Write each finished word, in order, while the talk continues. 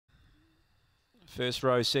First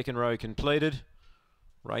row, second row completed.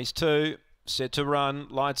 Race 2, set to run.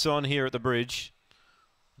 Lights on here at the bridge.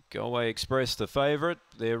 Galway Express, the favourite.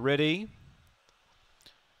 They're ready.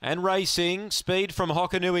 And racing, speed from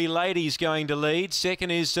Hokanui Ladies going to lead. Second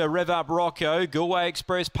is Rev Up Rocco. Galway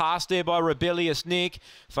Express passed there by Rebellious Nick.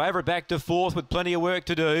 Favourite back to fourth with plenty of work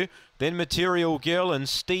to do. Then Material Girl and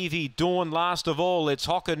Stevie Dawn last of all. It's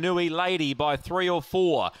Hokanui Lady by 3 or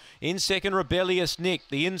 4. In second, Rebellious Nick.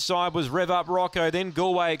 The inside was Rev Up Rocco, then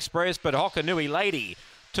Galway Express, but Hokanui Lady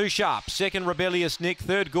too sharp. Second, Rebellious Nick.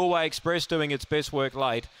 Third, Galway Express doing its best work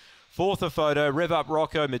late. Fourth, a photo, Rev Up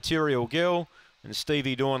Rocco, Material Girl. And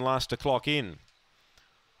Stevie Dawn last to clock in.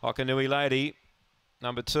 Hokanui Lady,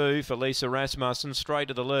 number 2 for Lisa Rasmussen, straight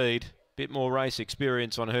to the lead. Bit more race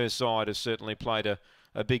experience on her side has certainly played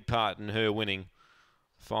a big part in her winning.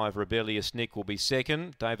 5, Rebellious Nick will be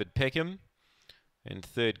second. David Peckham. And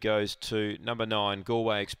third goes to number 9,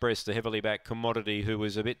 Galway Express, the heavily backed commodity who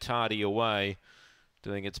was a bit tardy away,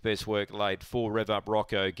 doing its best work late. 4, Rev Up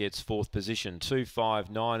Rocco gets fourth position. 2, 5,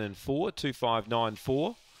 9 and 4. 2, 5, 9,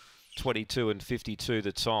 4. 22 and 52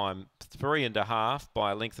 the time. 3.5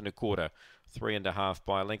 by a length and a quarter. 3.5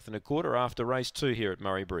 by a length and a quarter after race 2 here at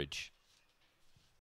Murray-Bridge.